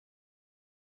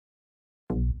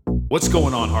What's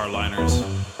going on, Hardliners?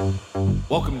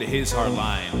 Welcome to His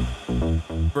Hardline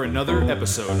for another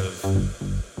episode of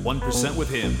 1% with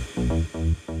Him.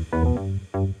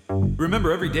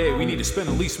 Remember, every day we need to spend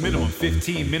at least minimum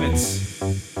 15 minutes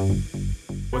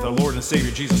with our Lord and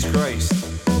Savior Jesus Christ.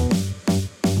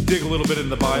 Dig a little bit in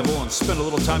the Bible and spend a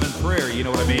little time in prayer, you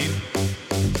know what I mean?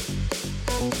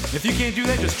 If you can't do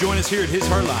that, just join us here at His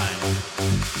Hardline.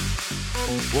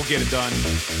 We'll get it done.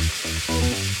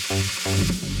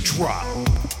 Drop.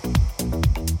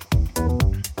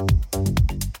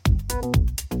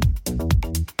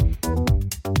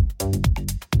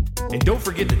 And don't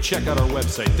forget to check out our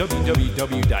website,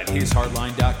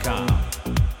 www.hishardline.com.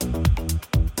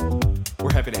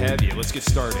 We're happy to have you. Let's get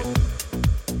started.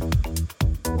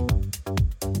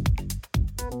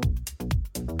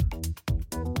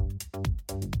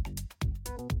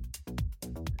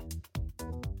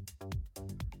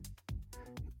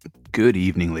 Good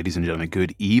evening, ladies and gentlemen.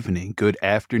 Good evening, good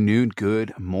afternoon,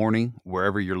 good morning,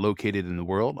 wherever you're located in the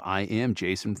world. I am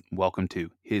Jason. Welcome to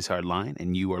His Hardline,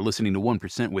 and you are listening to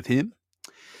 1% with Him.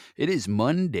 It is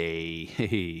Monday.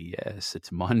 Hey, yes,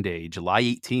 it's Monday, July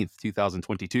 18th,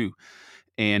 2022.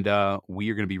 And we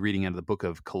are going to be reading out of the book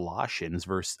of Colossians,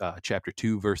 chapter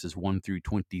 2, verses 1 through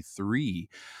 23.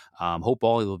 Hope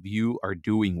all of you are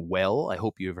doing well. I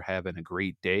hope you're having a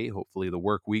great day. Hopefully the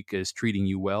work week is treating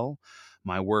you well.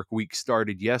 My work week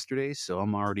started yesterday, so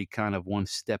I'm already kind of one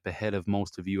step ahead of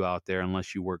most of you out there,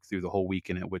 unless you work through the whole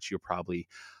weekend, at which you're probably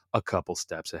a couple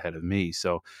steps ahead of me.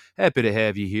 So happy to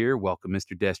have you here. Welcome,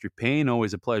 Mr. Destry Payne.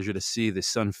 Always a pleasure to see the the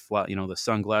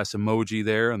sunglass emoji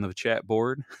there on the chat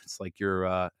board. It's like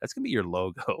that's gonna be your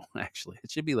logo. Actually,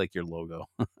 it should be like your logo.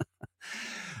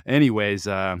 Anyways,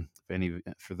 for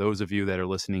those of you that are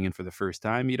listening in for the first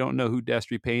time, you don't know who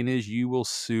Destry Payne is, you will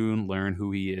soon learn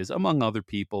who he is, among other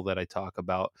people that I talk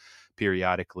about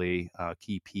periodically,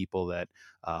 key people that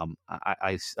I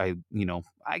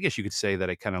guess you could say that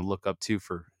I kind of look up to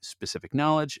for specific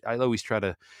knowledge. I always try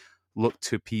to look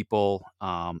to people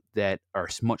that are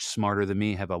much smarter than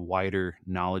me, have a wider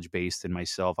knowledge base than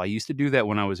myself. I used to do that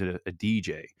when I was a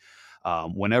DJ.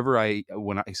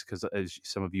 Because as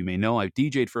some of you may know, I've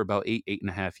DJ'd for about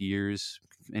 8.5 years,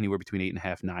 anywhere between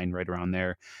 8.5, 9, right around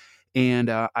there.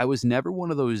 And I was never one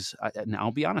of those. And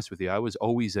I'll be honest with you, I was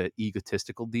always an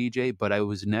egotistical DJ, but I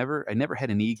never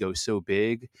had an ego so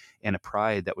big and a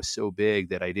pride that was so big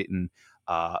that I didn't.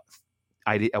 I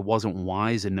wasn't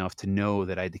wise enough to know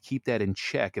that I had to keep that in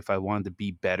check if I wanted to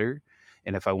be better,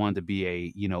 and if I wanted to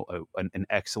be an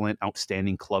excellent,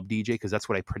 outstanding club DJ, because that's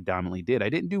what I predominantly did. I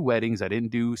didn't do weddings, I didn't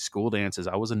do school dances.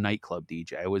 I was a nightclub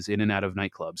DJ. I was in and out of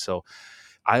nightclubs, so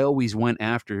I always went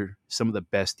after some of the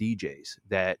best DJs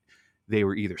that they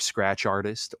were either scratch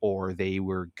artists or they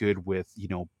were good with,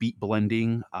 beat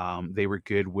blending. They were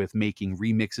good with making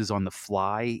remixes on the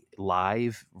fly,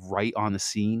 live, right on the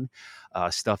scene,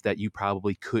 stuff that you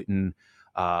probably couldn't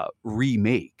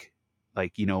remake.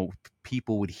 Like,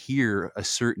 people would hear a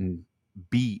certain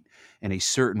beat and a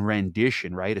certain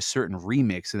rendition, right? A certain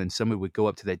remix. And then somebody would go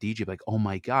up to that DJ like, oh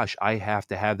my gosh, I have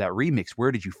to have that remix.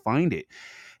 Where did you find it?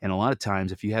 And a lot of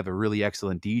times, if you have a really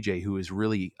excellent DJ who is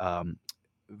really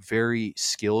very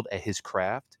skilled at his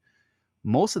craft,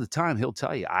 most of the time he'll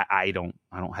tell you, I don't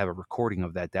have a recording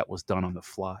of that. That was done on the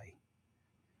fly.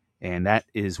 And that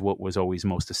is what was always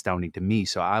most astounding to me.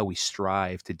 So I always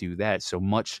strive to do that. So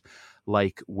much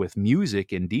like with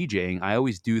music and DJing, I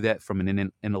always do that from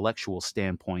an intellectual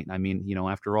standpoint. I mean,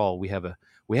 after all, we have a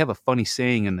funny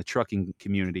saying in the trucking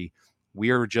community: we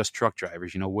are just truck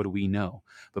drivers. What do we know?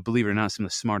 But believe it or not, some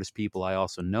of the smartest people I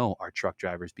also know are truck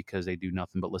drivers, because they do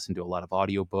nothing but listen to a lot of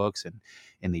audiobooks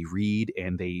and they read,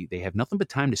 and they have nothing but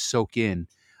time to soak in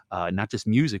not just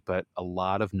music, but a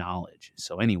lot of knowledge.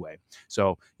 So anyway,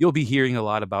 you'll be hearing a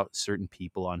lot about certain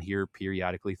people on here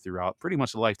periodically throughout pretty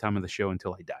much the lifetime of the show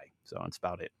until I die. So that's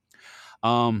about it.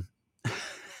 Um,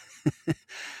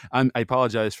 I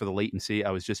apologize for the latency.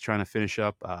 I was just trying to finish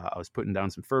up. I was putting down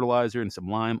some fertilizer and some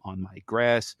lime on my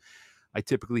grass. I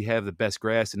typically have the best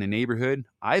grass in the neighborhood.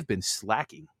 I've been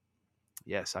slacking.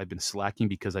 Yes, I've been slacking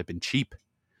because I've been cheap.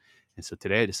 And so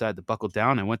today I decided to buckle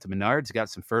down. I went to Menards, got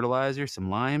some fertilizer, some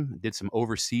lime, did some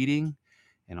overseeding.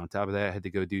 And on top of that, I had to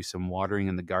go do some watering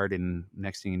in the garden.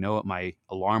 Next thing you know, my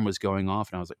alarm was going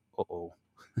off, and I was like, uh-oh.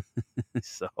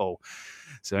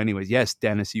 So anyways, yes,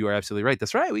 Dennis, you are absolutely right.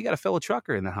 That's right. We got a fellow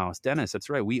trucker in the house. Dennis, that's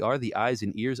right. We are the eyes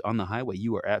and ears on the highway.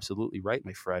 You are absolutely right,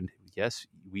 my friend. Yes,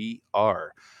 we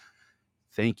are.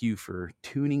 Thank you for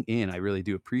tuning in. I really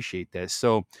do appreciate that.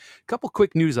 So a couple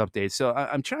quick news updates. So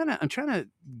I'm trying to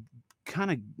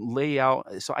kind of lay out.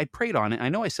 So I prayed on it. I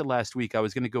know I said last week I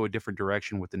was going to go a different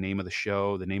direction with the name of the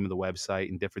show, the name of the website,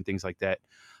 and different things like that.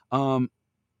 Um,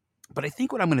 but I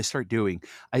think what I'm going to start doing,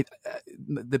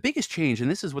 the biggest change, and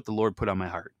this is what the Lord put on my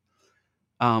heart.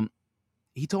 Um,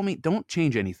 he told me, don't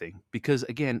change anything, because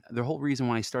again, the whole reason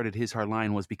why I started his hard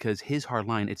line was because his hard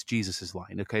line, it's Jesus's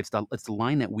line. Okay. It's the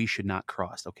line that we should not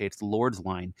cross. Okay. It's the Lord's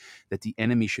line that the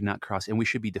enemy should not cross. And we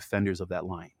should be defenders of that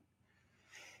line.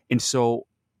 And so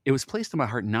it was placed in my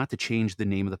heart not to change the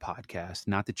name of the podcast,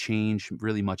 not to change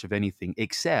really much of anything,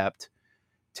 except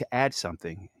to add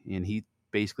something. And he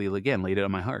basically, again, laid it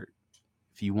on my heart.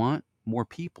 If you want more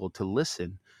people to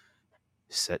listen,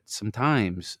 set some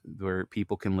times where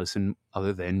people can listen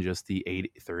other than just the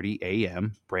 8:30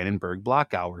 a.m. Brandenburg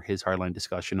block hour, his hardline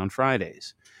discussion on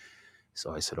Fridays.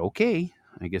 So I said, okay,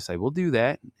 I guess I will do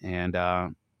that. And,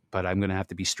 but I'm going to have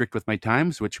to be strict with my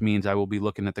times, which means I will be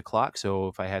looking at the clock. So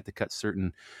if I had to cut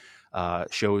certain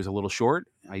shows a little short,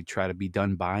 I try to be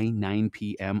done by 9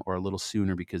 p.m. or a little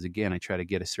sooner, because again, I try to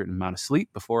get a certain amount of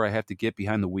sleep before I have to get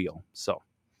behind the wheel. So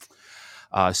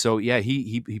yeah,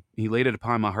 he laid it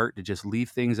upon my heart to just leave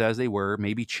things as they were.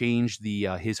 Maybe change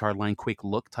the his hardline quick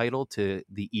look title to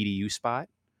the EDU spot.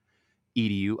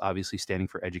 EDU obviously standing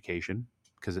for education,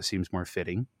 because it seems more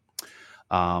fitting.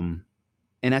 And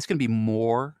that's going to be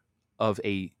more of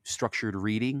a structured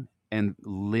reading and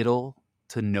little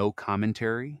to no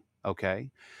commentary. Okay.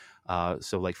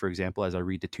 So like, for example, as I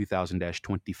read the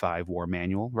 2000-25 War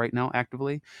Manual right now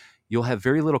actively, you'll have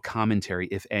very little commentary,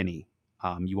 if any.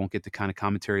 You won't get the kind of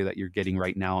commentary that you're getting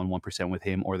right now on 1% with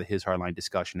him or the his hardline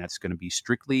discussion. That's going to be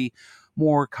strictly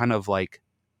more kind of like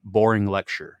boring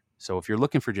lecture. So if you're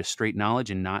looking for just straight knowledge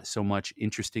and not so much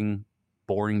interesting,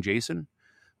 boring Jason,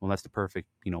 well, that's the perfect,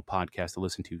 podcast to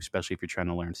listen to, especially if you're trying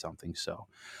to learn something. So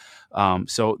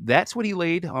that's what he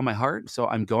laid on my heart. So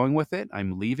I'm going with it.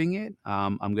 I'm leaving it.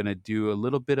 I'm going to do a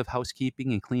little bit of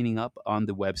housekeeping and cleaning up on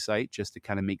the website just to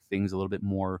kind of make things a little bit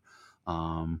more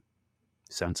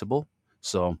sensible.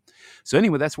 So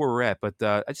anyway, that's where we're at. But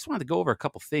I just wanted to go over a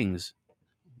couple things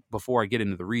before I get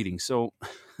into the reading. So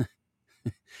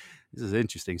this is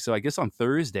interesting. So I guess on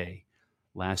Thursday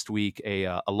last week,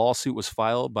 a lawsuit was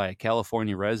filed by a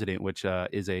California resident, which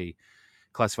is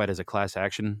classified as a class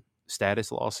action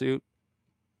status lawsuit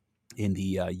in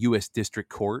the U.S. District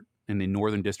Court in the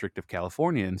Northern District of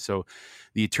California. And so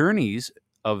the attorneys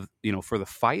for the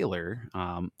filer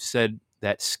said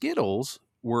that Skittles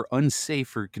were unsafe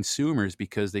for consumers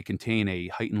because they contain a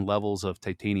heightened levels of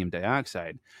titanium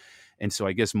dioxide. And so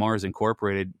I guess Mars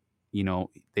Incorporated,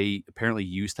 they apparently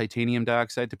use titanium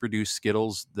dioxide to produce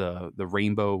Skittles, the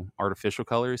rainbow artificial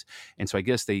colors. And so I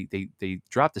guess they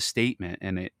dropped a statement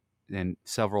and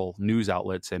several news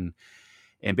outlets, and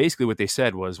basically what they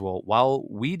said was, well, while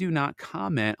we do not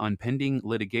comment on pending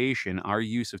litigation, our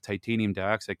use of titanium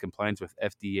dioxide complies with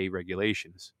FDA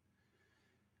regulations.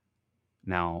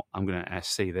 Now, I'm going to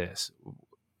say this.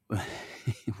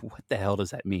 What the hell does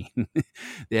that mean?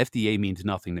 The FDA means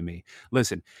nothing to me.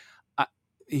 Listen,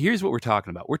 here's what we're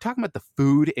talking about. We're talking about the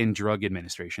Food and Drug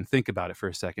Administration. Think about it for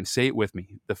a second. Say it with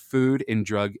me. The Food and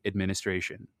Drug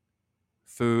Administration.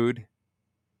 Food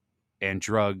and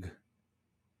Drug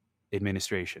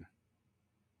Administration.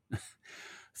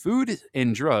 Food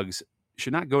and drugs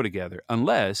should not go together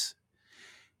unless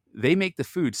they make the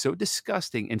food so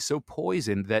disgusting and so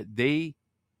poisoned that they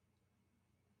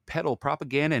peddle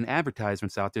propaganda and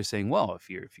advertisements out there saying, well, if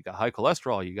you got high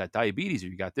cholesterol, you got diabetes, or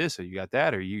you got this, or you got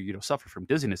that, or you suffer from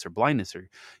dizziness or blindness or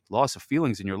loss of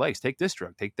feelings in your legs, take this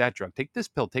drug, take that drug, take this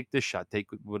pill, take this shot, take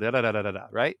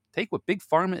right? Take what Big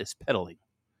Pharma is peddling.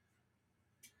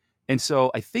 And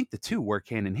so I think the two work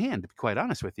hand in hand, to be quite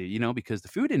honest with you, because the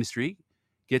food industry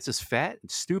gets us fat,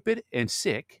 stupid, and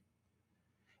sick.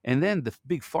 And then the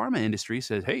big pharma industry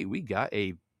says, hey, we got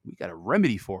a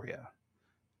remedy for you.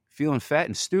 Feeling fat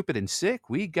and stupid and sick,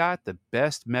 we got the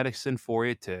best medicine for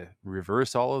you to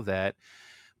reverse all of that.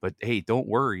 But hey, don't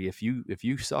worry. If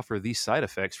you suffer these side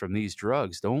effects from these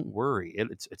drugs, don't worry.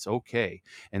 It's okay.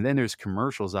 And then there's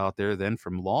commercials out there then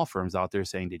from law firms out there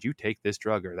saying, did you take this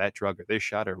drug or that drug or this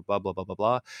shot or blah, blah, blah, blah,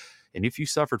 blah. And if you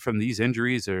suffered from these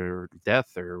injuries or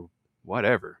death or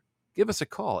whatever, give us a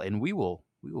call and we will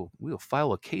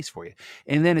file a case for you.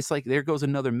 And then it's like, there goes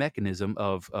another mechanism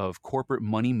of corporate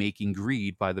money making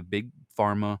greed by the big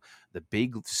pharma, the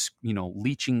big,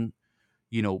 leeching,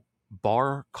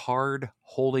 bar card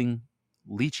holding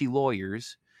leechy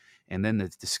lawyers, and then the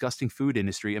disgusting food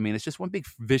industry. I mean, it's just one big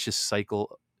vicious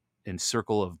cycle and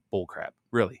circle of bullcrap.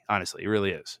 Really, honestly, it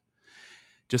really is.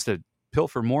 Just a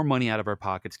pilfer more money out of our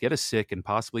pockets, get us sick, and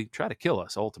possibly try to kill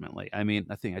us ultimately. I mean,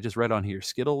 I think I just read on here,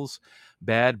 Skittles,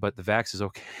 bad, but the Vax is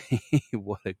okay.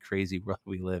 What a crazy world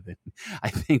we live in. I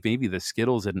think maybe the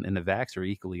Skittles and the Vax are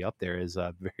equally up there as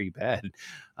very bad.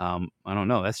 I don't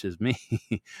know. That's just me.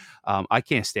 I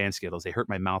can't stand Skittles. They hurt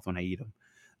my mouth when I eat them.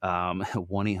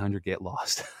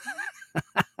 1-800-GET-LOST.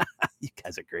 You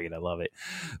guys are great. I love it.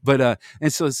 But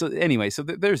and so anyway, so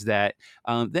there's that.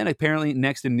 Then apparently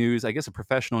next in news, I guess a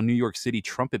professional New York City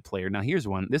trumpet player. Now here's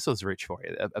one. This was rich for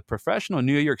you. A professional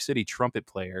New York City trumpet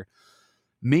player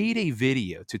made a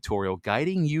video tutorial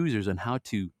guiding users on how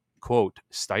to, quote,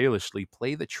 stylishly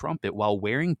play the trumpet while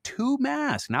wearing 2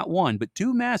 masks, not one, but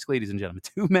 2 masks, ladies and gentlemen,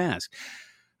 2 masks.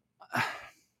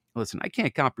 Listen, I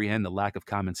can't comprehend the lack of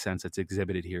common sense that's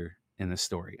exhibited here in this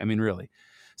story. I mean, really.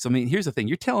 So, I mean, here's the thing.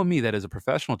 You're telling me that as a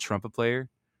professional trumpet player,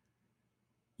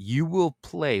 you will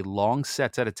play long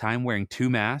sets at a time wearing 2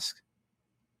 masks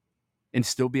and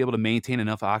still be able to maintain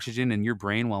enough oxygen in your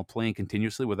brain while playing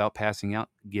continuously without passing out?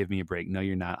 Give me a break. No,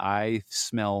 you're not. I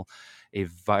smell a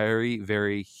very,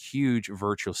 very huge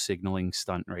virtual signaling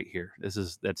stunt right here.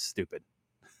 That's stupid.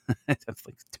 That's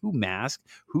like 2 masks.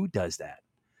 Who does that?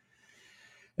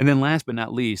 And then last but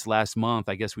not least, last month,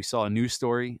 I guess we saw a news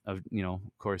story of, of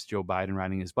course, Joe Biden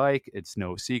riding his bike. It's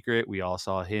no secret. We all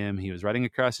saw him. He was riding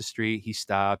across the street. He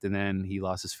stopped, and then he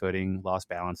lost his footing, lost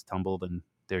balance, tumbled, and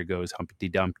there goes Humpty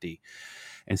Dumpty.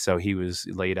 And so he was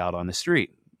laid out on the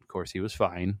street. Of course, he was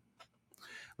fine.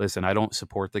 Listen, I don't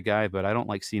support the guy, but I don't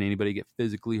like seeing anybody get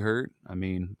physically hurt. I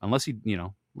mean, unless he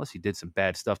did some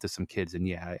bad stuff to some kids, and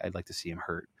yeah, I'd like to see him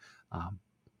hurt.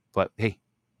 But hey,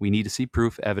 we need to see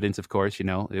proof, evidence, of course,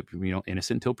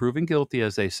 innocent until proven guilty,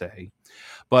 as they say.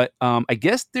 But I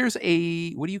guess there's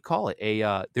what do you call it?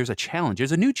 There's a challenge.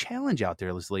 There's a new challenge out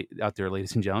there,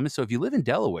 ladies and gentlemen. So if you live in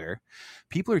Delaware,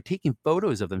 people are taking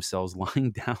photos of themselves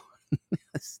lying down.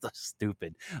 That's so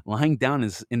stupid. Lying down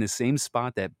is in the same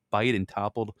spot that bite and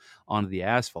toppled onto the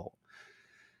asphalt.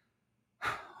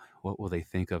 What will they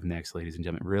think of next, ladies and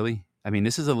gentlemen? Really? I mean,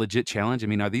 this is a legit challenge. I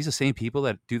mean, are these the same people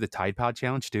that do the Tide Pod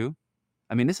challenge too?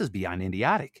 I mean, this is beyond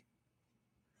idiotic.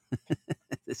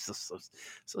 This is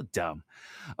so dumb.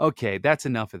 Okay, that's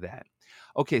enough of that.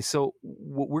 Okay, so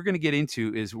what we're going to get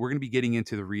into is we're going to be getting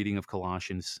into the reading of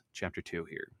Colossians chapter 2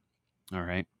 here. All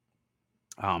right.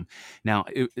 Now,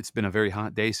 it's been a very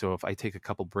hot day, so if I take a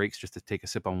couple breaks just to take a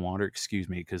sip on water, excuse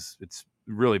me, because it's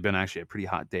really been actually a pretty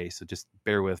hot day, so just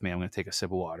bear with me. I'm going to take a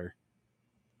sip of water.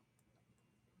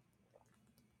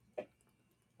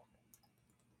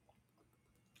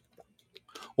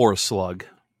 Or a slug.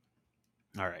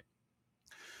 All right.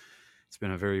 It's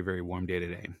been a very, very warm day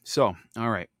today. So, all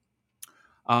right.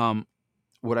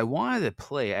 What I wanted to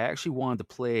play, I actually wanted to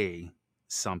play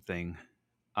something.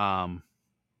 I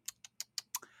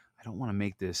don't want to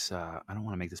make this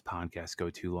podcast go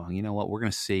too long. You know what? We're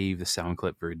going to save the sound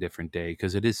clip for a different day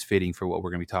because it is fitting for what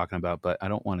we're going to be talking about, but I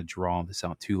don't want to draw this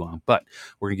out too long. But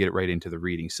we're going to get it right into the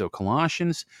reading. So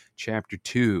Colossians chapter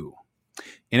 2,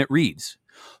 and it reads,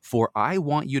 "For I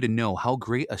want you to know how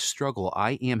great a struggle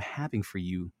I am having for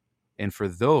you and for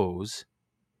those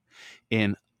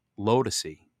in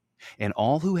Laodicea, and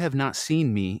all who have not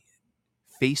seen me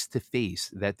face to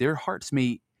face, that their hearts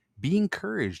may be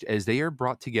encouraged as they are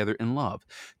brought together in love,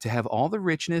 to have all the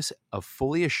richness of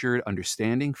fully assured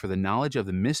understanding for the knowledge of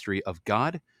the mystery of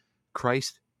God,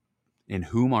 Christ, in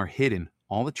whom are hidden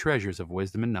all the treasures of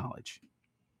wisdom and knowledge.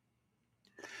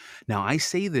 Now I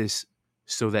say this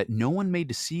so that no one may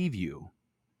deceive you."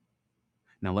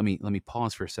 Now let me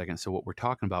pause for a second. So what we're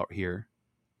talking about here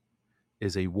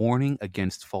is a warning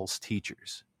against false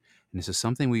teachers. And this is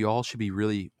something we all should be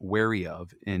really wary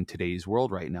of in today's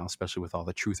world right now, especially with all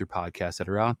the truther podcasts that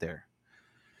are out there.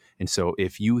 And so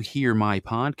if you hear my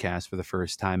podcast for the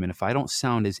first time, and if I don't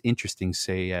sound as interesting,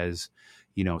 say, as,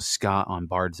 Scott on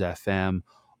Bards FM,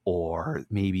 or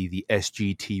maybe the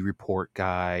SGT report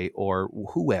guy, or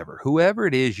whoever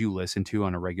it is you listen to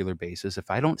on a regular basis, if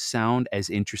I don't sound as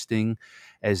interesting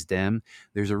as them,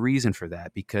 there's a reason for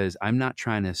that, because I'm not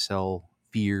trying to sell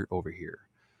fear over here.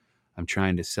 I'm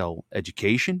trying to sell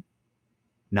education,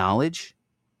 knowledge,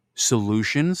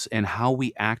 solutions, and how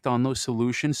we act on those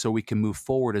solutions so we can move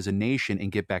forward as a nation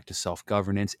and get back to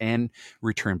self-governance and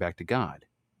return back to God.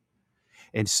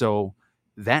 And so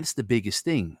that's the biggest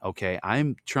thing, okay?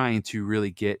 I'm trying to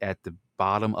really get at the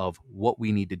bottom of what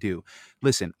we need to do.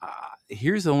 Listen,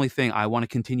 here's the only thing I want to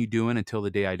continue doing until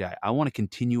the day I die. I want to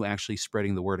continue actually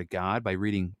spreading the word of God by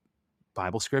reading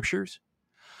Bible scriptures.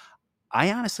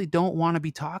 I honestly don't want to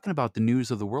be talking about the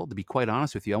news of the world, to be quite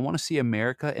honest with you. I want to see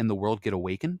America and the world get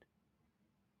awakened.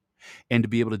 and to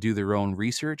be able to do their own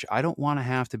research. I don't want to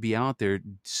have to be out there,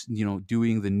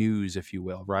 doing the news, if you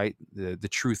will, right? The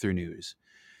truther news.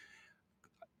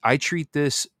 I treat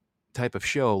this type of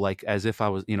show like as if I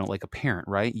was, like a parent,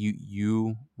 right?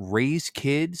 You raise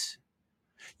kids.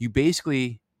 You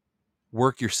basically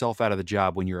work yourself out of the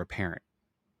job when you're a parent.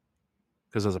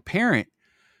 Because as a parent,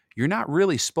 you're not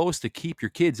really supposed to keep your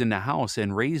kids in the house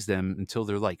and raise them until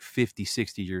they're like 50,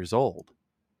 60 years old.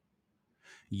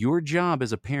 Your job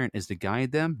as a parent is to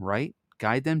guide them, right?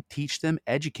 Guide them, teach them,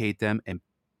 educate them, and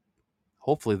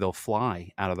hopefully they'll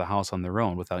fly out of the house on their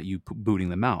own without you booting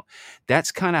them out.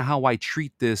 That's kind of how I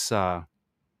treat this.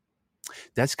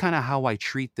 That's kind of how I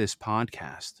treat this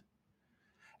podcast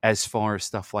as far as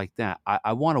stuff like that.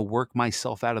 I want to work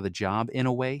myself out of the job in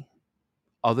a way,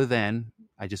 other than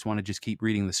I just want to just keep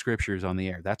reading the scriptures on the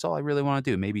air. That's all I really want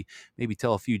to do. Maybe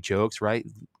tell a few jokes, right?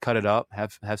 Cut it up,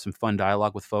 have some fun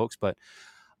dialogue with folks, but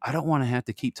I don't want to have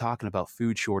to keep talking about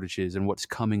food shortages and what's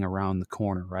coming around the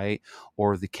corner, right?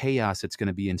 Or the chaos that's going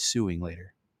to be ensuing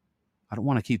later. I don't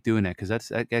want to keep doing that because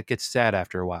that gets sad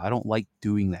after a while. I don't like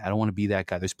doing that. I don't want to be that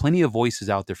guy. There's plenty of voices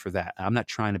out there for that. I'm not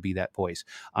trying to be that voice.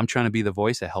 I'm trying to be the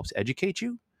voice that helps educate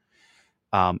you,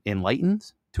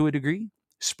 enlightens to a degree,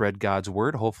 spread God's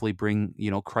word, hopefully bring,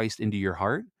 Christ into your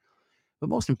heart. But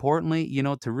most importantly,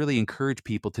 to really encourage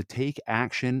people to take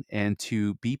action and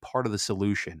to be part of the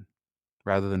solution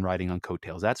rather than riding on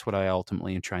coattails. That's what I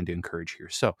ultimately am trying to encourage here.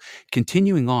 So,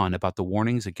 continuing on about the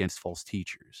warnings against false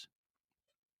teachers.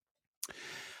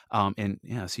 And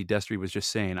yeah, see, Destry was just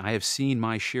saying, I have seen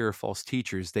my share of false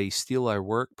teachers. They steal our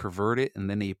work, pervert it, and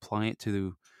then they apply it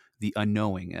to the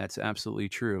unknowing. That's absolutely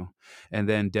true. And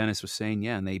then Dennis was saying,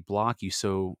 yeah, and they block you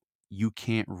so you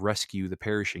can't rescue the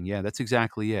perishing. Yeah, that's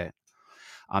exactly it.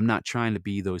 I'm not trying to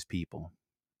be those people.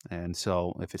 And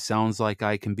so if it sounds like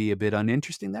I can be a bit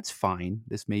uninteresting, that's fine.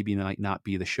 This maybe might not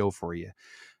be the show for you.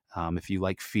 If you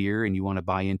like fear and you want to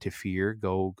buy into fear,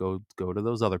 go to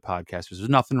those other podcasters. There's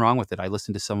nothing wrong with it. I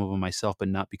listen to some of them myself, but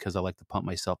not because I like to pump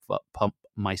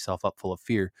myself up full of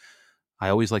fear. I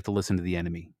always like to listen to the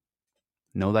enemy.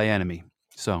 Know thy enemy.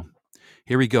 So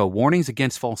here we go. Warnings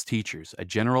against false teachers, a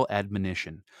general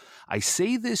admonition. I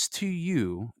say this to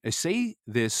you, I say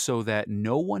this so that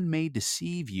no one may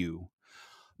deceive you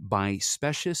by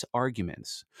specious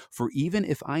arguments. For even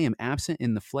if I am absent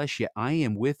in the flesh, yet I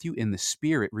am with you in the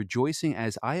spirit, rejoicing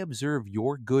as I observe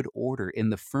your good order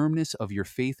in the firmness of your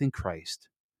faith in Christ.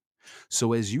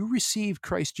 So as you receive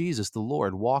Christ Jesus the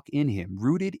Lord, walk in him,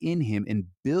 rooted in him, and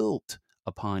built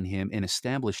upon him, and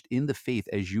established in the faith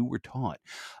as you were taught,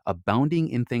 abounding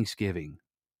in thanksgiving.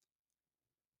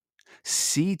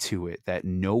 See to it that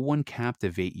no one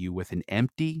captivate you with an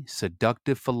empty,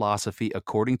 seductive philosophy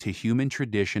according to human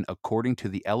tradition, according to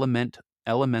the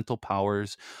elemental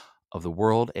powers of the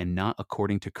world, and not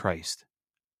according to Christ.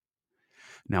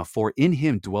 Now, for in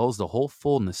him dwells the whole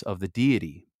fullness of the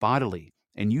deity bodily,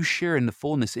 and you share in the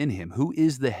fullness in him, who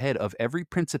is the head of every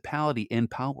principality and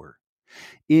power.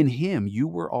 In him you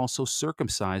were also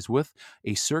circumcised with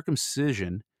a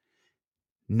circumcision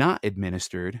not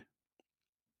administered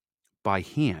by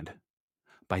hand,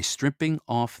 by stripping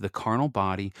off the carnal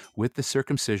body with the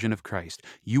circumcision of Christ.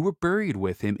 You were buried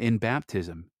with him in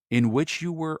baptism, in which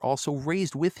you were also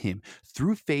raised with him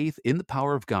through faith in the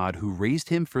power of God who raised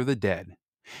him from the dead.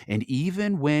 And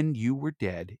even when you were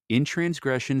dead in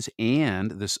transgressions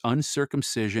and this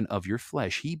uncircumcision of your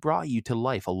flesh, he brought you to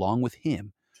life along with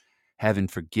him, having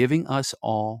forgiven us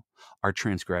all our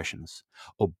transgressions,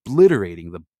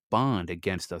 obliterating the bond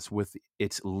against us with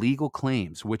its legal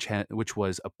claims, which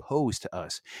was opposed to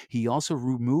us. He also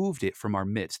removed it from our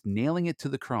midst, nailing it to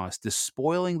the cross,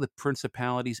 despoiling the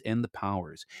principalities and the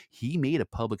powers. He made a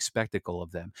public spectacle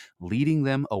of them, leading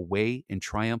them away in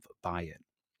triumph by it.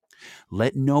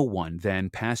 Let no one then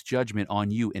pass judgment on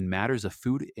you in matters of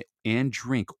food and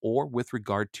drink, or with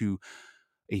regard to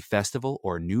a festival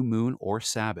or new moon or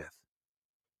Sabbath.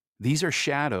 These are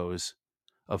shadows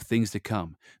of things to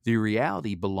come. The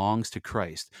reality belongs to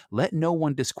Christ. Let no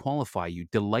one disqualify you,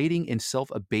 delighting in self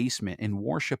abasement and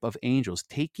worship of angels,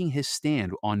 taking his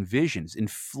stand on visions,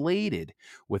 inflated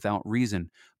without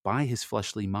reason by his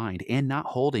fleshly mind, and not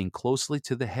holding closely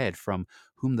to the head, from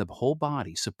whom the whole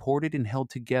body, supported and held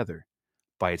together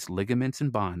by its ligaments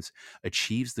and bonds,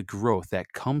 achieves the growth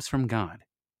that comes from God.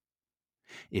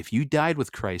 If you died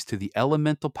with Christ to the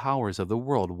elemental powers of the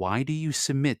world, why do you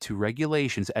submit to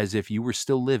regulations as if you were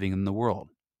still living in the world?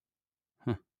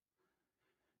 Huh.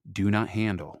 Do not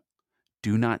handle,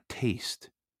 do not taste,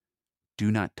 do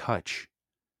not touch.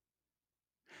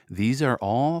 These are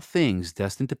all things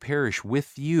destined to perish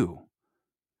with you.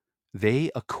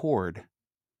 They accord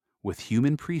with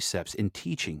human precepts and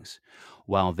teachings,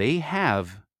 while they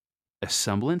have a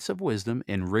semblance of wisdom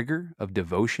and rigor of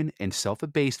devotion and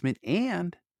self-abasement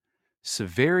and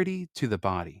severity to the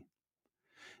body,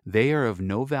 they are of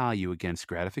no value against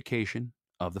gratification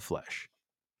of the flesh.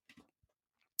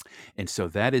 And so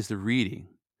that is the reading,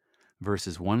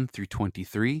 verses 1 through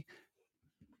 23.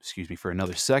 Excuse me for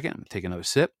another second. I'm going to take another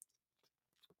sip.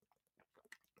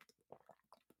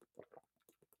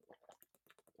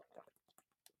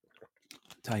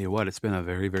 Tell you what, it's been a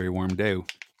very, very warm day.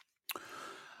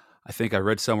 I think I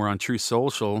read somewhere on True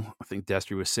Social, I think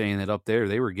Destry was saying that up there,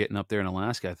 they were getting up there in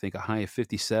Alaska, I think a high of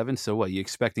 57. So what, you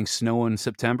expecting snow in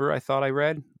September, I thought I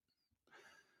read?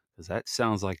 Because that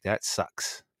sounds like that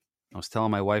sucks. I was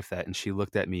telling my wife that, and she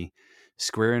looked at me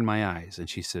square in my eyes, and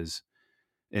she says,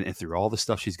 and through all the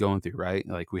stuff she's going through, right?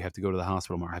 Like, we have to go to the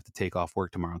hospital tomorrow. I have to take off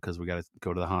work tomorrow because we got to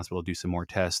go to the hospital, do some more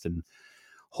tests, and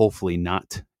hopefully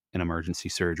not an emergency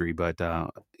surgery. But,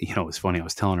 it's funny. I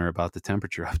was telling her about the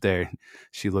temperature up there.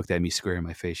 She looked at me square in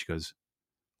my face. She goes,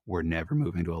 "We're never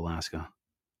moving to Alaska."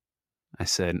 I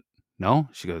said, "No?"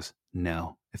 She goes,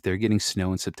 "No. If they're getting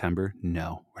snow in September,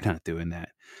 no, we're not doing that."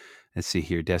 Let's see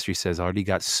here. Destry says, already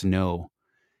got snow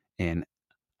in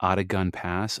Otagun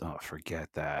Pass. Oh, forget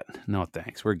that. No,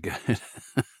 thanks. We're good.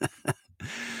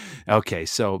 Okay,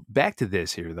 so back to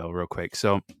this here, though, real quick.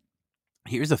 So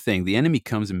here's the thing. The enemy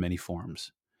comes in many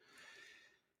forms,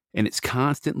 and it's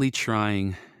constantly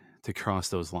trying to cross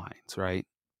those lines, right?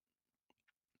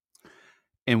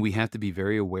 And we have to be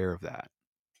very aware of that.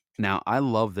 Now, I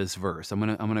love this verse. I'm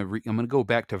gonna go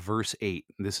back to verse 8.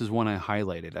 This is one I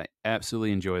highlighted. I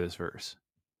absolutely enjoy this verse.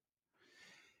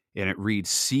 And it reads,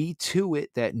 "See to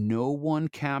it that no one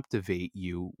captivate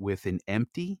you with an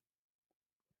empty,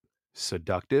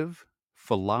 seductive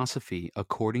philosophy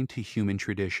according to human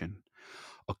tradition,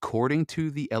 according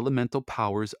to the elemental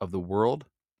powers of the world,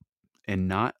 and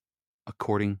not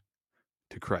according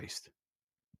to Christ."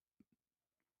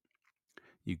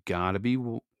 You got to be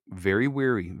very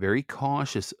wary, very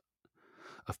cautious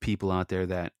of people out there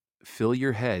that fill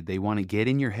your head. They want to get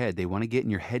in your head. They want to get in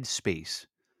your head space.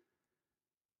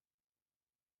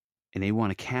 And they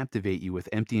want to captivate you with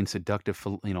empty and seductive,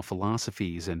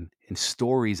 philosophies and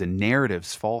stories and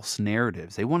narratives, false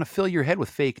narratives. They want to fill your head with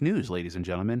fake news, ladies and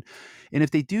gentlemen. And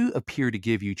if they do appear to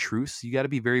give you truths, you got to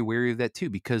be very wary of that too,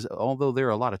 because although there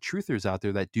are a lot of truthers out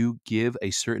there that do give a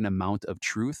certain amount of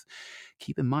truth,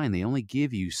 keep in mind they only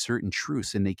give you certain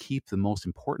truths and they keep the most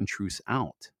important truths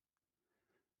out.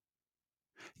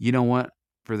 You know what?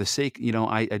 For the sake,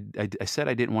 I said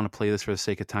I didn't want to play this for the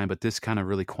sake of time, but this kind of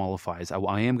really qualifies. I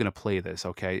am going to play this,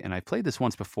 okay? And I played this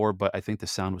once before, but I think the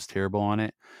sound was terrible on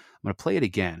it. I'm going to play it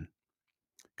again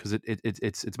because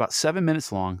it's about 7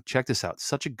 minutes long. Check this out.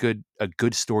 Such a good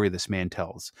story this man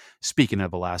tells. Speaking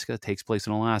of Alaska, it takes place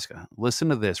in Alaska. Listen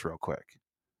to this real quick,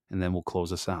 and then we'll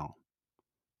close us out.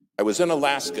 I was in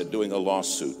Alaska doing a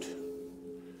lawsuit.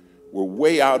 We're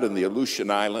way out in the Aleutian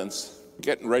Islands,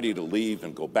 getting ready to leave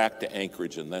and go back to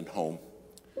Anchorage and then home.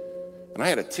 And I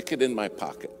had a ticket in my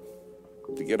pocket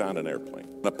to get on an airplane.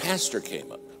 A pastor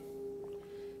came up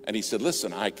and he said,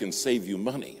 "Listen, I can save you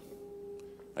money."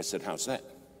 I said, "How's that?"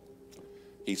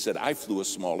 He said, "I flew a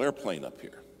small airplane up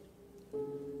here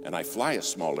and I fly a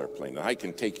small airplane and I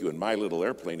can take you in my little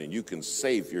airplane and you can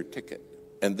save your ticket."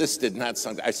 And this did not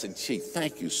sound, I said, "Gee,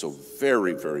 thank you so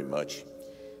very, very much.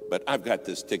 But I've got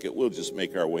this ticket. We'll just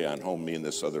make our way on home, me and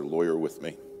this other lawyer with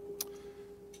me."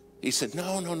 He said,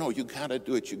 No, you got to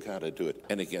do it. You got to do it.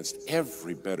 And against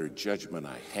every better judgment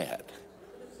I had,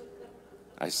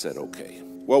 I said, okay.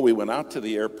 Well, we went out to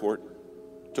the airport,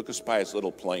 took us by his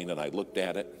little plane, and I looked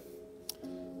at it.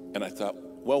 And I thought,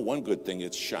 well, one good thing,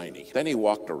 it's shiny. Then he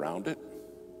walked around it.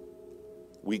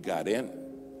 We got in.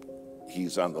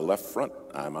 He's on the left front.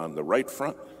 I'm on the right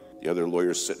front. The other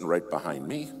lawyer's sitting right behind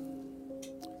me.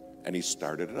 And he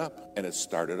started it up, and it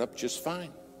started up just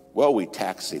fine. Well, we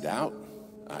taxied out.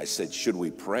 I said, "Should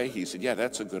we pray?" He said, "Yeah,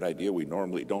 that's a good idea. We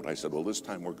normally don't." I said, "Well, this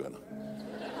time we're gonna."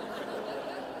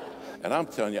 And I'm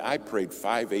telling you, I prayed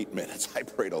 8 minutes. I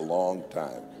prayed a long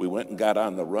time. We went and got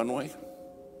on the runway.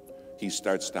 He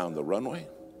starts down the runway.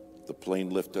 The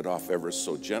plane lifted off ever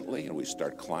so gently, and we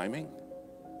start climbing.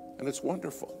 And it's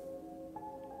wonderful.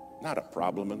 Not a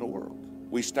problem in the world.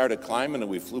 We started climbing,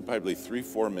 and we flew probably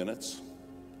 3-4 minutes.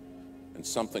 And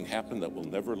something happened that will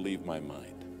never leave my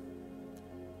mind.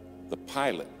 The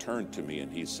pilot turned to me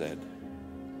and he said,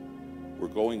 "We're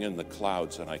going in the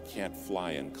clouds and I can't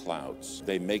fly in clouds.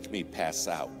 They make me pass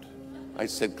out." I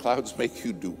said, "Clouds make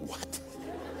you do what?"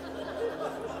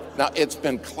 Now, it's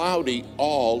been cloudy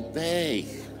all day.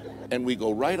 And we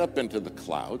go right up into the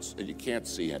clouds and you can't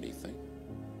see anything.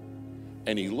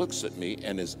 And he looks at me,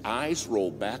 and his eyes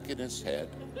roll back in his head,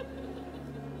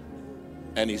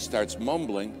 and he starts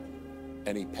mumbling,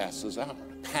 and he passes out.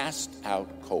 Passed out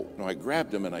cold. Now I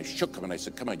grabbed him and I shook him and I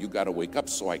said, come on, you got to wake up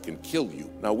so I can kill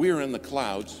you. Now we were in the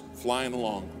clouds flying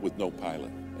along with no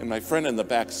pilot. And my friend in the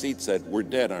back seat said, we're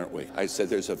dead, aren't we? I said,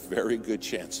 there's a very good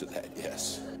chance of that,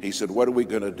 yes. He said, what are we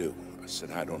going to do? I said,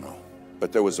 I don't know.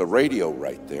 But there was a radio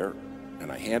right there,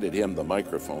 and I handed him the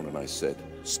microphone and I said,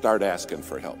 start asking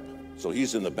for help. So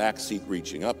he's in the back seat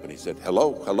reaching up and he said,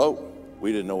 hello, hello.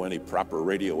 We didn't know any proper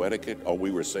radio etiquette. All we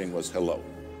were saying was hello.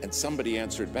 And somebody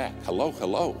answered back, hello,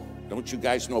 hello. Don't you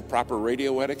guys know proper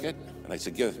radio etiquette? And I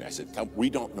said, give it to me. I said, we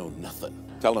don't know nothing.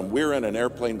 Tell them we're in an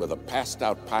airplane with a passed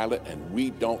out pilot and we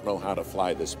don't know how to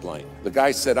fly this plane. The guy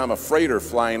said, I'm a freighter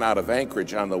flying out of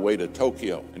Anchorage on the way to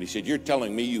Tokyo. And he said, you're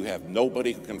telling me you have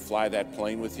nobody who can fly that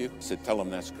plane with you? I said, tell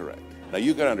him that's correct. Now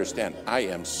you got to understand, I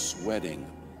am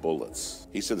sweating bullets.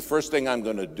 He said, the first thing I'm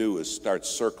going to do is start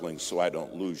circling so I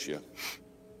don't lose you,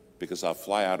 because I'll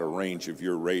fly out of range of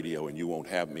your radio and you won't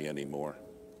have me anymore.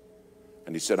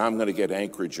 And he said, I'm going to get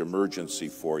Anchorage Emergency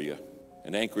for you.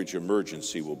 And Anchorage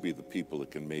Emergency will be the people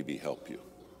that can maybe help you.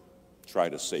 Try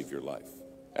to save your life.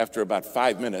 After about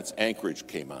 5 minutes, Anchorage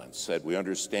came on, said, we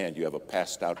understand you have a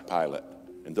passed out pilot,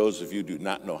 and those of you do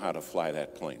not know how to fly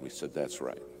that plane. We said, that's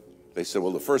right. They said,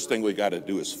 well, the first thing we got to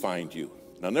do is find you.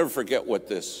 And I'll never forget what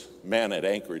this man at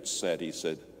Anchorage said. He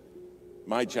said,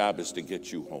 my job is to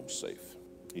get you home safe.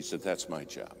 He said, that's my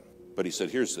job. But he said,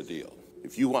 here's the deal.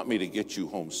 If you want me to get you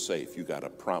home safe, you got to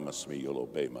promise me you'll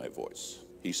obey my voice.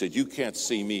 He said, you can't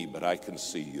see me, but I can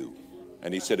see you.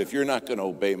 And he said, if you're not going to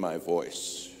obey my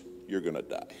voice, you're going to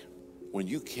die. When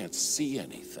you can't see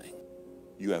anything,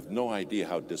 you have no idea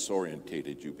how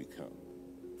disorientated you become.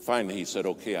 Finally, he said,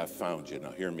 okay, I found you.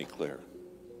 Now hear me clear.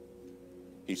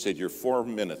 He said, you're 4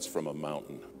 minutes from a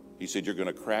mountain. He said, you're going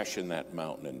to crash in that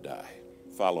mountain and die.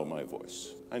 Follow my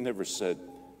voice. I never said,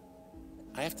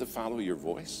 I have to follow your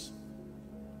voice?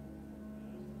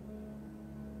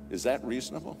 Is that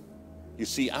reasonable? You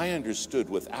see, I understood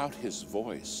without his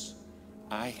voice,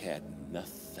 I had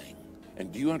nothing.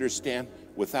 And do you understand?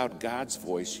 Without God's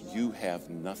voice, you have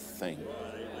nothing.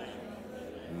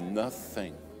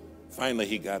 Nothing. Finally,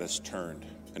 he got us turned.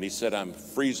 And he said, I'm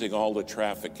freezing all the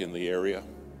traffic in the area.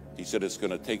 He said, it's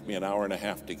going to take me an hour and a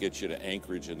half to get you to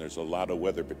Anchorage, and there's a lot of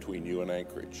weather between you and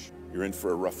Anchorage. You're in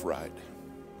for a rough ride.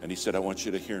 And he said, I want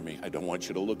you to hear me. I don't want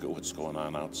you to look at what's going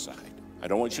on outside. I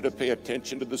don't want you to pay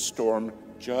attention to the storm,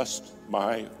 just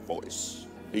my voice.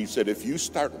 He said, if you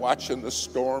start watching the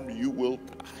storm, you will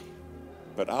die.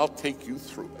 But I'll take you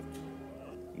through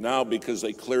it. Now, because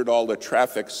they cleared all the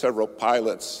traffic, several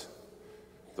pilots,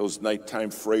 those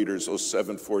nighttime freighters, those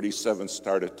 747s,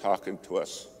 started talking to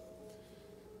us.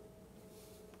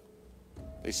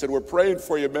 They said, we're praying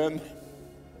for you, men.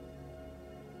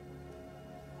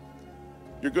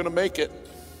 You're going to make it.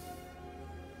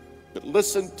 But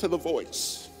listen to the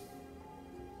voice.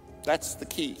 That's the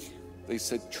key. They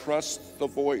said, trust the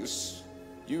voice.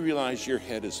 You realize your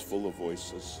head is full of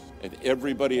voices, and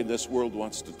everybody in this world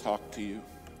wants to talk to you,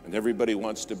 and everybody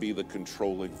wants to be the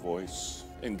controlling voice.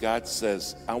 And God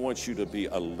says, I want you to be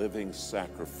a living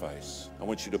sacrifice. I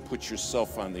want you to put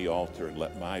yourself on the altar and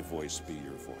let my voice be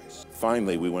your voice.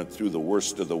 Finally, we went through the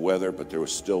worst of the weather, but there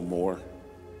was still more.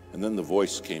 And then the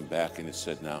voice came back and it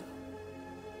said, now,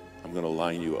 I'm going to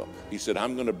line you up. He said,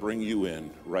 I'm going to bring you in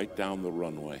right down the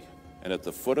runway. And at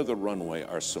the foot of the runway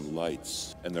are some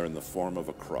lights, and they're in the form of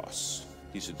a cross.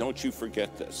 He said, don't you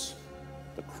forget this.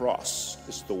 The cross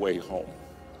is the way home.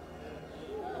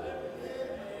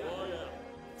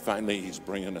 Finally, he's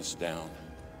bringing us down.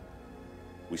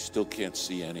 We still can't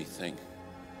see anything.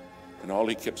 And all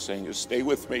he kept saying is, stay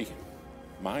with me.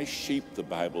 My sheep, the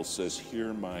Bible says,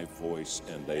 hear my voice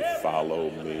and they follow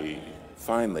me.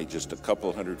 Finally, just a couple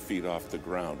 100 feet off the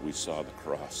ground, we saw the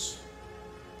cross.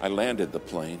 I landed the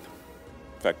plane.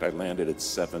 In fact, I landed it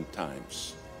 7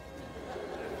 times.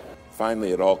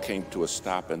 Finally, it all came to a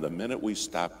stop, and the minute we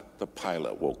stopped, the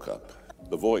pilot woke up.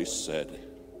 The voice said,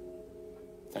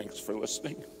 thanks for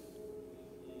listening.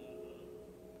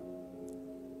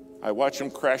 I watch them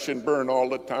crash and burn all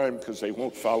the time because they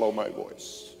won't follow my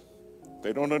voice.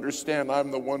 They don't understand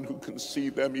I'm the one who can see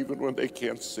them even when they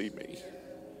can't see me.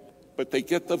 But they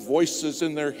get the voices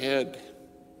in their head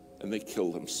and they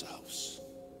kill themselves.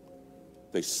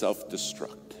 They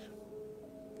self-destruct.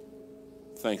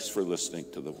 Thanks for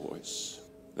listening to the voice.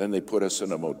 Then they put us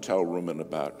in a motel room, and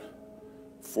about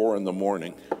 4 a.m,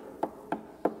 the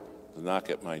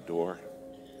knock at my door.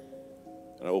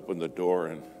 And I opened the door,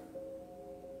 and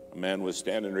a man was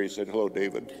standing there. He said, hello,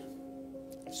 David.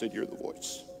 I said, you're the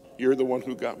voice. You're the one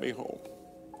who got me home.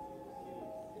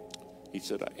 He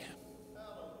said, I am.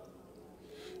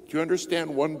 Do you understand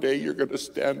one day you're going to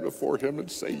stand before him and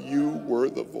say, you were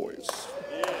the voice.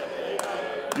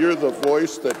 You're the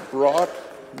voice that brought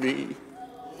me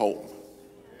home.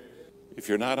 If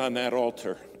you're not on that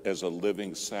altar as a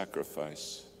living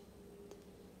sacrifice,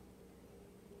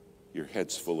 your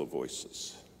head's full of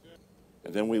voices.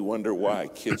 And then we wonder why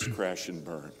kids crash and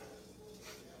burn.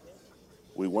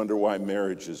 We wonder why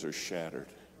marriages are shattered.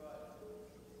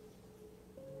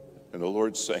 And the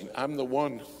Lord's saying, I'm the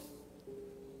one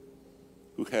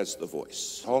who has the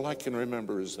voice. All I can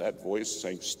remember is that voice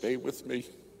saying, stay with me.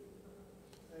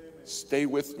 Stay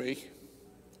with me.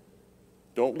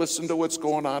 Don't listen to what's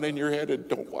going on in your head and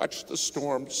don't watch the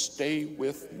storm. Stay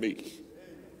with me.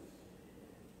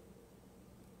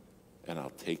 And I'll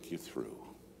take you through.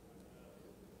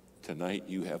 Tonight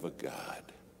you have a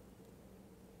God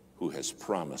who has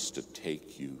promised to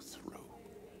take you through.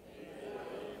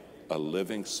 A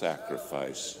living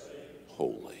sacrifice,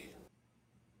 holy.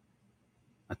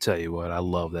 I tell you what, I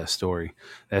love that story.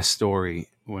 That story,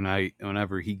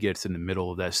 whenever he gets in the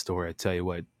middle of that story, I tell you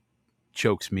what,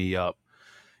 chokes me up.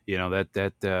 You know,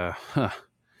 that's a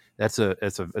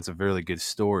really good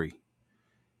story.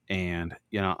 And,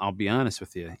 I'll be honest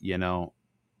with you,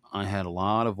 I had a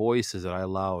lot of voices that I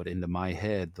allowed into my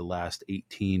head the last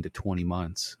 18 to 20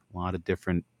 months. A lot of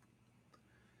different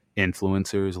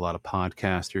influencers, a lot of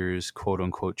podcasters, quote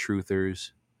unquote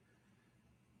truthers.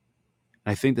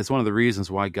 I think that's one of the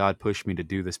reasons why God pushed me to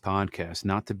do this podcast,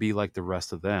 not to be like the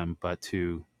rest of them, but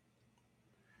to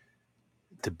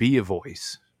be a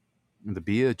voice, and to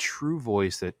be a true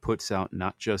voice that puts out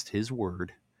not just his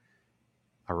word,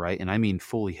 all right? And I mean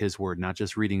fully his word, not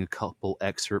just reading a couple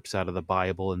excerpts out of the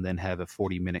Bible and then have a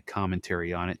 40-minute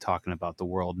commentary on it talking about the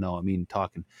world. No, I mean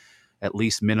talking at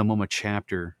least minimum a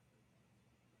chapter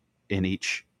in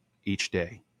each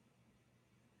day.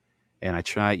 And I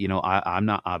try, I'm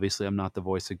not the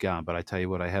voice of God, but I tell you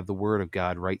what, I have the word of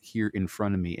God right here in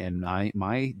front of me. And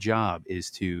my job is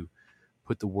to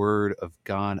put the word of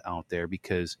God out there,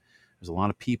 because there's a lot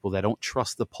of people that don't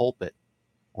trust the pulpit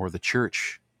or the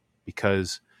church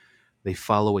because they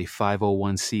follow a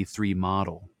 501c3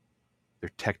 model. They're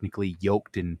technically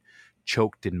yoked and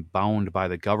choked and bound by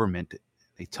the government.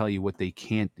 They tell you what they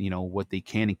can't, what they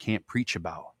can and can't preach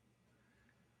about.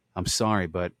 I'm sorry,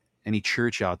 but any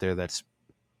church out there that's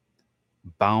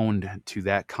bound to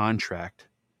that contract,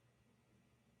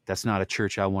 that's not a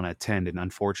church I want to attend. And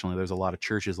unfortunately, there's a lot of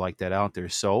churches like that out there.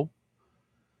 So,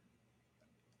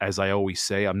 as I always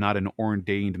say, I'm not an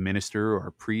ordained minister or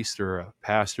a priest or a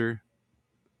pastor.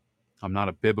 I'm not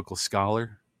a biblical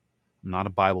scholar. I'm not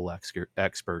a Bible expert.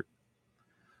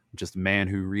 I'm just a man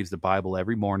who reads the Bible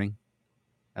every morning,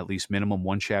 at least minimum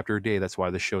one chapter a day. That's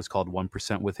why this show is called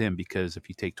 1% with Him, because if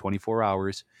you take 24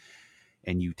 hours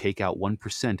and you take out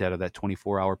 1% out of that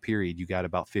 24-hour period, you got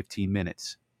about 15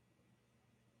 minutes.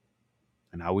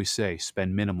 And I always say,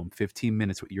 spend minimum 15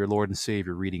 minutes with your Lord and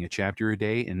Savior reading a chapter a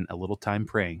day and a little time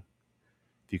praying.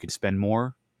 If you can spend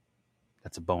more,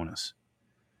 that's a bonus.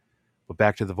 But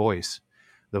back to the voice.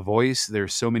 The voice,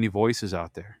 there's so many voices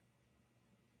out there.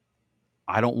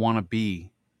 I don't want to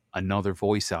be another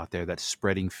voice out there that's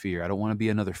spreading fear. I don't want to be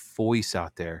another voice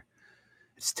out there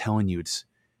that's telling you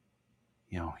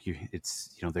they're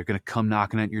going to come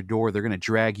knocking at your door. They're going to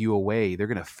drag you away. They're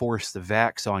going to force the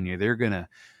vax on you. They're going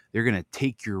to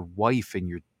take your wife and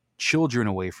your children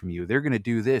away from you. They're going to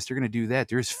do this. They're going to do that.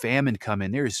 There's famine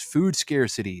coming. There's food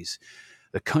scarcities.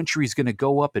 The country's going to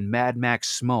go up in Mad Max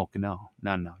smoke. No.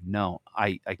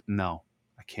 I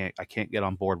can't get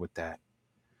on board with that.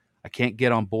 I can't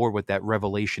get on board with that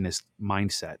revelationist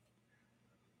mindset.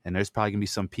 And there's probably going to be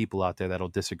some people out there that'll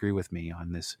disagree with me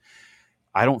on this.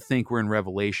 I don't think we're in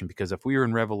Revelation, because if we were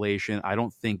in Revelation, I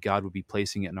don't think God would be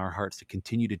placing it in our hearts to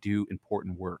continue to do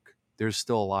important work. There's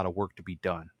still a lot of work to be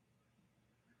done.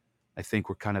 I think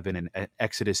we're kind of in an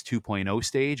Exodus 2.0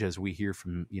 stage, as we hear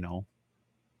from,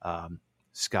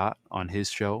 Scott on his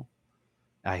show.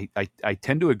 I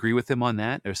tend to agree with him on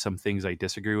that. There's some things I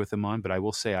disagree with him on, but I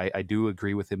will say I do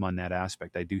agree with him on that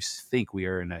aspect. I do think we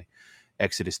are in a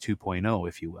Exodus 2.0,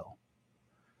 if you will.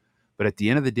 But at the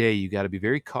end of the day, you got to be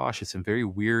very cautious and very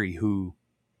wary who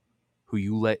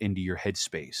you let into your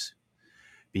headspace,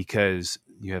 because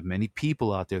you have many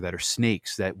people out there that are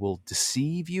snakes that will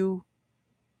deceive you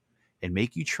and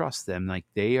make you trust them like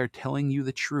they are telling you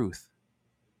the truth.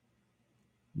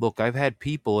 Look, I've had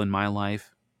people in my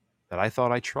life that I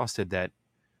thought I trusted that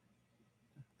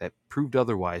proved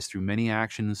otherwise through many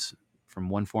actions from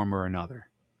one form or another.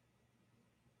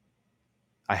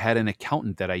 I had an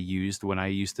accountant that I used when I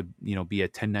used to, be a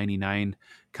 1099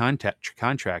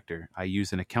 contractor. I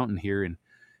used an accountant here, and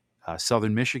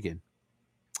Southern Michigan.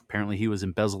 Apparently, he was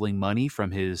embezzling money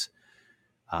from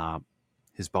uh,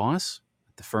 his boss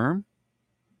at the firm.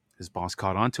 His boss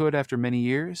caught onto it after many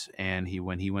years, and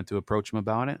when he went to approach him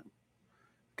about it,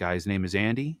 guy's name is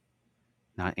Andy,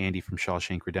 not Andy from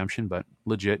Shawshank Redemption, but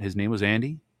legit, his name was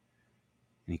Andy.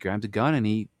 And he grabbed a gun and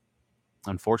he,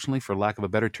 unfortunately, for lack of a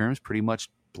better terms, pretty much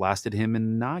blasted him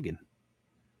in the noggin.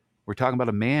 We're talking about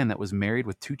a man that was married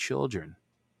with 2 children.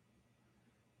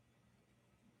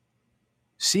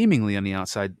 Seemingly on the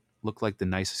outside, looked like the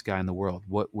nicest guy in the world.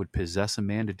 What would possess a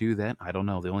man to do that? I don't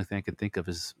know. The only thing I can think of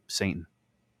is Satan.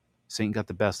 Satan got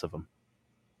the best of him.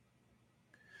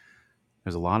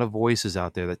 There's a lot of voices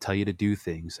out there that tell you to do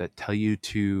things, that tell you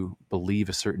to believe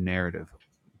a certain narrative.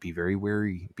 Be very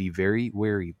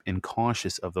wary and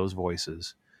cautious of those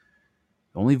voices.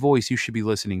 The only voice you should be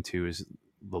listening to is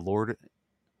the Lord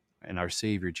and our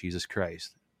Savior, Jesus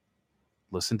Christ.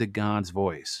 Listen to God's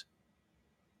voice.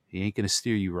 He ain't going to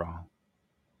steer you wrong.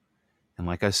 And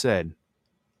like I said,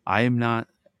 I am not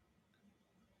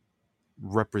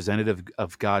representative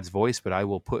of God's voice, but I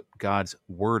will put God's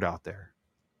word out there.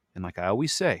 And like I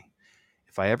always say,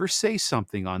 if I ever say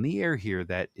something on the air here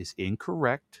that is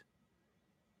incorrect,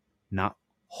 not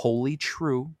wholly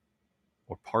true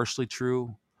or partially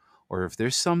true, or if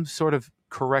there's some sort of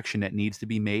correction that needs to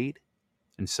be made,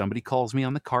 and somebody calls me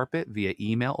on the carpet via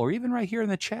email or even right here in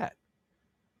the chat,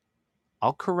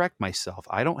 I'll correct myself.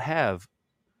 I don't have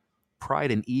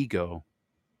pride and ego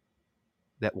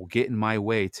that will get in my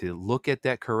way to look at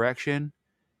that correction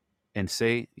and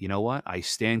say, you know what, I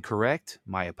stand correct.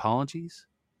 My apologies.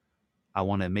 I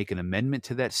want to make an amendment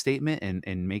to that statement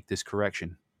and make this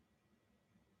correction.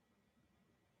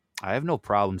 I have no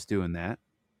problems doing that.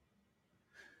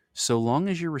 So long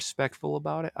as you're respectful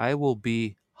about it, I will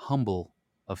be humble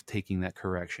of taking that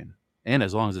correction. And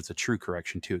as long as it's a true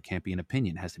correction, too, it can't be an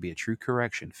opinion. It has to be a true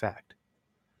correction, fact.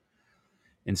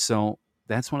 And so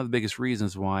that's one of the biggest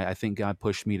reasons why I think God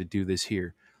pushed me to do this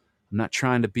here. I'm not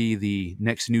trying to be the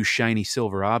next new shiny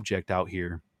silver object out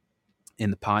here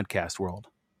in the podcast world.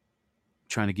 I'm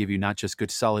trying to give you not just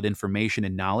good, solid information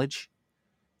and knowledge,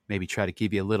 maybe try to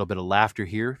give you a little bit of laughter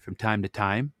here from time to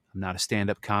time. I'm not a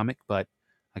stand-up comic, but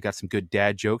I got some good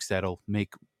dad jokes that'll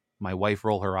make my wife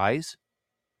roll her eyes.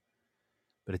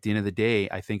 But at the end of the day,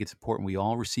 I think it's important we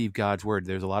all receive God's word.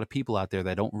 There's a lot of people out there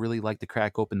that don't really like to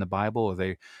crack open the Bible, or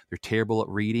they're terrible at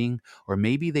reading, or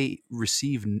maybe they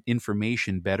receive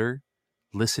information better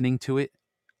listening to it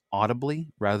audibly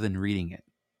rather than reading it.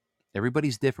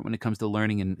 Everybody's different when it comes to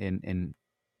learning and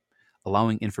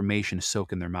allowing information to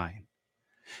soak in their mind.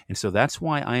 And so that's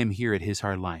why I am here at His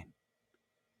Hard Line.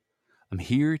 I'm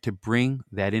here to bring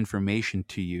that information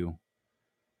to you,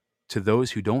 to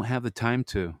those who don't have the time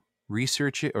to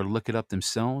research it or look it up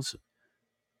themselves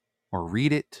or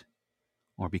read it,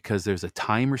 or because there's a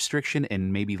time restriction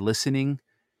and maybe listening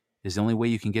is the only way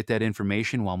you can get that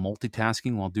information while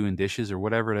multitasking, while doing dishes or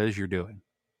whatever it is you're doing.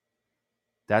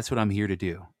 That's what I'm here to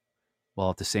do, while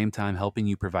at the same time helping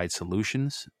you provide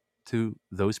solutions to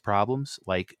those problems,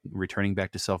 like returning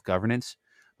back to self-governance,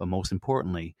 but most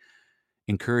importantly,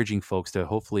 encouraging folks to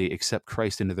hopefully accept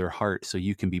Christ into their heart so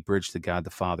you can be bridged to God the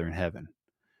Father in heaven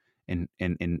and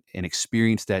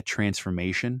experience that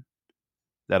transformation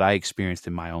that I experienced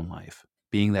in my own life,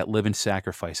 being that living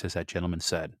sacrifice, as that gentleman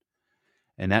said.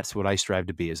 And that's what I strive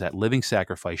to be, is that living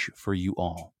sacrifice for you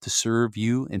all, to serve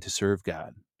you and to serve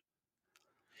God.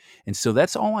 And so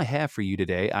that's all I have for you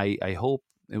today. I hope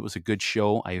it was a good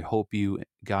show. I hope you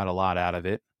got a lot out of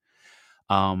it.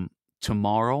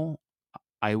 Tomorrow,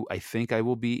 I think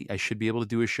I should be able to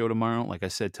do a show tomorrow. Like I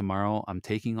said, tomorrow I'm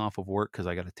taking off of work because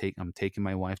I'm taking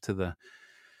my wife to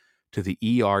the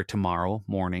ER tomorrow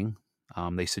morning.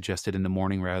 They suggested in the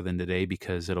morning rather than today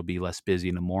because it'll be less busy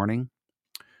in the morning.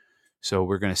 So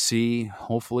we're going to see,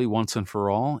 hopefully once and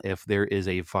for all, if there is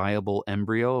a viable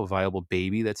embryo, a viable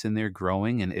baby that's in there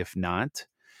growing. And if not,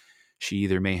 she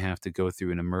either may have to go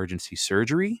through an emergency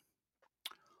surgery.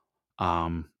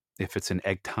 If it's an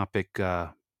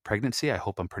ectopic pregnancy, I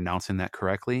hope I'm pronouncing that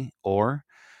correctly. Or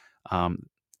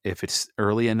if it's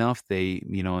early enough,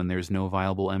 and there's no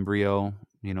viable embryo,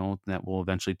 that will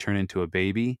eventually turn into a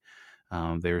baby.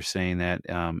 They're saying that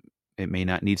it may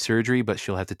not need surgery, but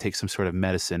she'll have to take some sort of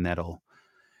medicine that'll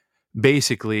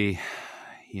basically,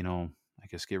 I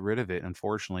guess get rid of it,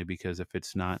 unfortunately, because if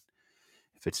it's not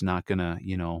gonna,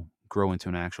 grow into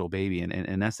an actual baby.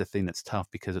 And that's the thing that's tough,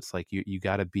 because it's like you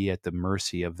got to be at the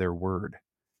mercy of their word.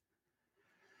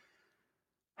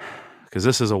 Because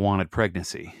this is a wanted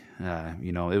pregnancy.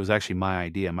 It was actually my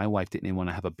idea. My wife didn't even want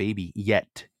to have a baby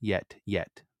yet,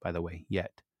 by the way,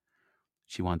 yet.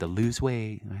 She wanted to lose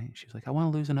weight, right? She was like, I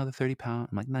want to lose another 30 pounds.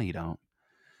 I'm like, no, you don't.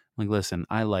 I'm like, listen,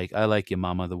 I like you,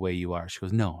 mama, the way you are. She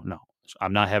goes, no, no,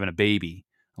 I'm not having a baby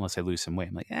unless I lose some weight.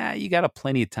 I'm like, you got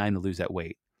plenty of time to lose that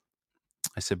weight.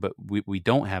 I said, but we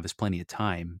don't have as plenty of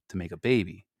time to make a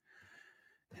baby.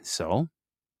 And so,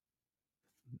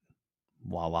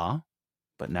 voila.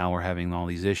 But now we're having all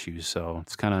these issues. So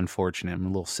it's kind of unfortunate. I'm a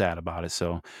little sad about it.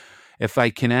 So if I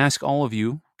can ask all of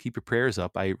you, keep your prayers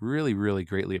up. I really, really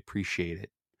greatly appreciate it.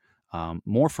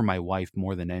 More for my wife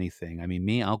more than anything. I mean,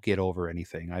 me, I'll get over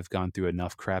anything. I've gone through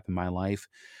enough crap in my life.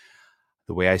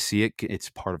 The way I see it, it's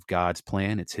part of God's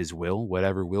plan. It's his will.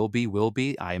 Whatever will be, will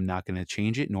be. I am not going to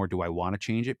change it, nor do I want to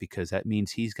change it, because that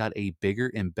means he's got a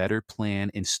bigger and better plan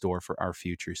in store for our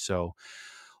future. So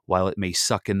while it may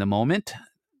suck in the moment,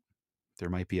 there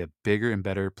might be a bigger and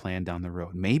better plan down the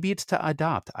road. Maybe it's to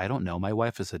adopt. I don't know. My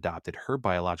wife is adopted. Her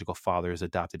biological father is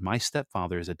adopted. My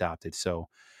stepfather is adopted. So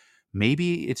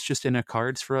maybe it's just in our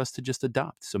cards for us to just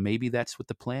adopt. So maybe that's what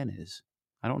the plan is.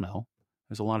 I don't know.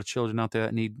 There's a lot of children out there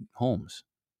that need homes.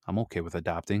 I'm okay with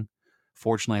adopting.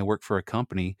 Fortunately, I work for a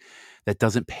company that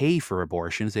doesn't pay for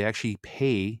abortions. They actually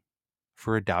pay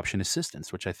for adoption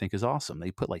assistance, which I think is awesome.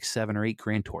 They put like $7 or $8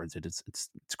 grand towards it. It's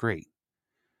great.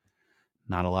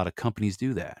 Not a lot of companies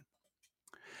do that.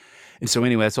 And so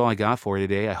anyway, that's all I got for you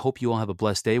today. I hope you all have a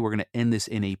blessed day. We're going to end this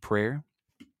in a prayer.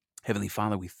 Heavenly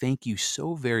Father, we thank you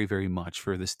so very, very much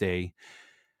for this day.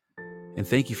 And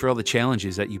thank you for all the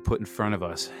challenges that you put in front of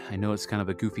us. I know it's kind of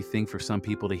a goofy thing for some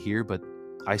people to hear, but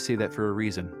I say that for a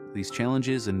reason. These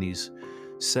challenges and these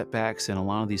setbacks and a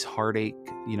lot of these heartache,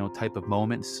 type of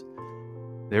moments,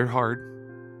 they're hard.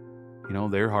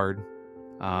 They're hard.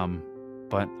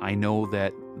 But I know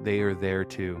that they are there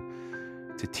to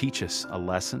teach us a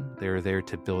lesson. They're there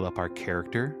to build up our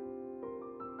character.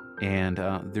 And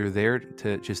they're there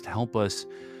to just help us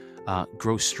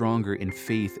grow stronger in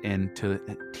faith and to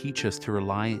teach us to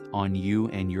rely on you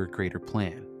and your greater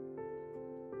plan.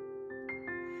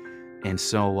 And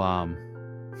so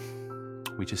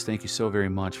we just thank you so very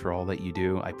much for all that you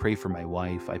do. I pray for my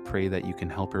wife. I pray that you can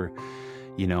help her,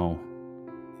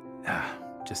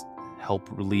 just help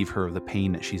relieve her of the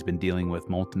pain that she's been dealing with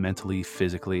mentally,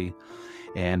 physically,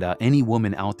 and any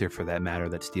woman out there for that matter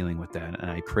that's dealing with that.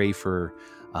 And I pray for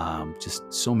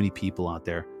just so many people out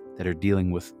there that are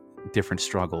dealing with different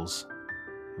struggles,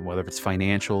 whether it's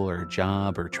financial or a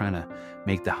job or trying to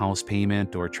make the house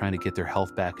payment or trying to get their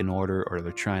health back in order, or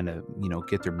they're trying to,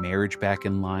 get their marriage back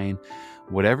in line.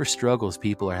 Whatever struggles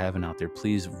people are having out there,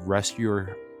 please rest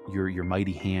your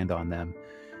mighty hand on them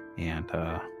and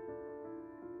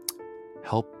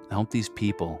help these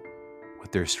people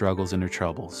with their struggles and their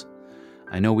troubles.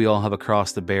 I know we all have a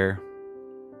cross to bear,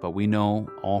 but we know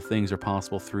all things are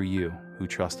possible through you who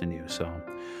trust in you. So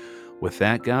with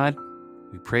that, God,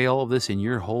 we pray all of this in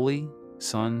your holy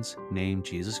Son's name,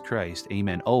 Jesus Christ.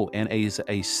 Amen. Oh, and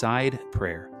a side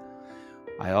prayer.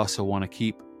 I also want to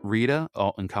keep Rita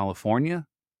in California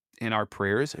in our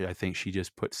prayers. I think she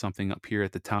just put something up here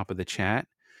at the top of the chat.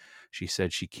 She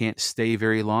said she can't stay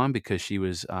very long because she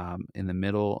was in the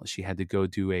middle. She had to go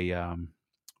do a,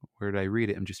 where did I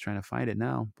read it? I'm just trying to find it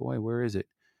now. Boy, where is it?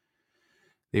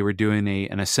 They were doing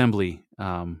an assembly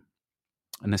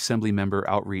member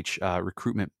outreach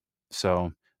recruitment.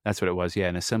 So that's what it was. Yeah,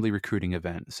 an assembly recruiting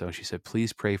event. So she said,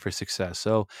 please pray for success.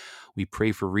 So we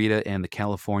pray for Rita and the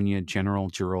California General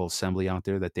Assembly out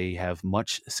there that they have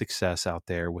much success out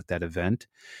there with that event.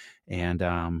 And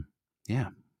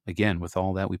again, with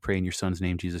all that, we pray in your Son's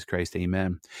name, Jesus Christ.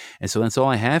 Amen. And so that's all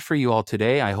I have for you all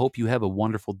today. I hope you have a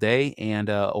wonderful day and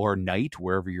or night,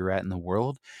 wherever you're at in the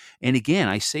world. And again,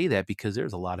 I say that because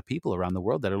there's a lot of people around the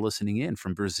world that are listening in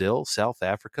from Brazil, South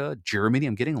Africa, Germany.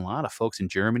 I'm getting a lot of folks in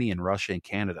Germany and Russia and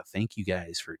Canada. Thank you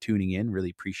guys for tuning in.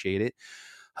 Really appreciate it.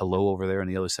 Hello over there on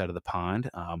the other side of the pond.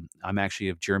 I'm actually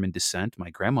of German descent. My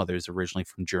grandmother is originally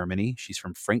from Germany. She's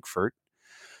from Frankfurt.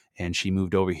 And she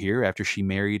moved over here after she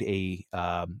married a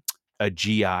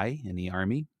GI in the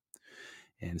Army.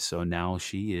 And so now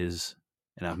she is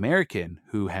an American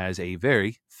who has a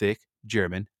very thick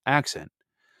German accent.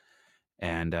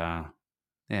 And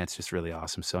it's just really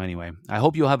awesome. So anyway, I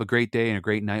hope you'll have a great day and a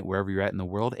great night wherever you're at in the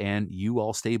world. And you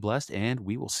all stay blessed, and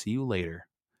we will see you later.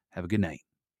 Have a good night.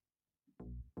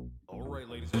 All right,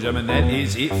 ladies and gentlemen, that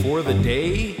is it for the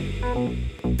day.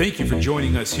 Thank you for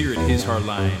joining us here at His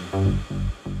Hardline.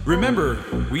 Remember,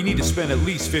 we need to spend at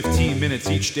least 15 minutes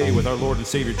each day with our Lord and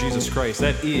Savior Jesus Christ.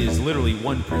 That is literally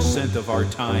 1% of our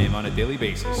time on a daily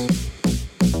basis.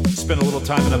 Spend a little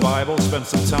time in the Bible, spend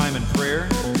some time in prayer,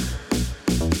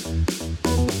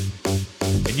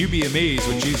 and you'd be amazed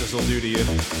what Jesus will do to you.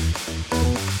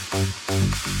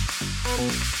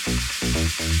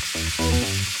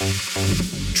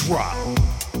 drop.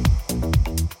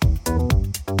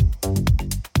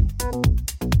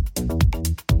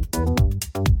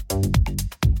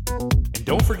 And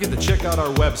don't forget to check out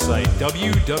our website,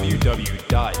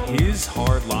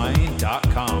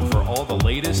 www.hishardline.com, for all the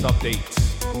latest updates.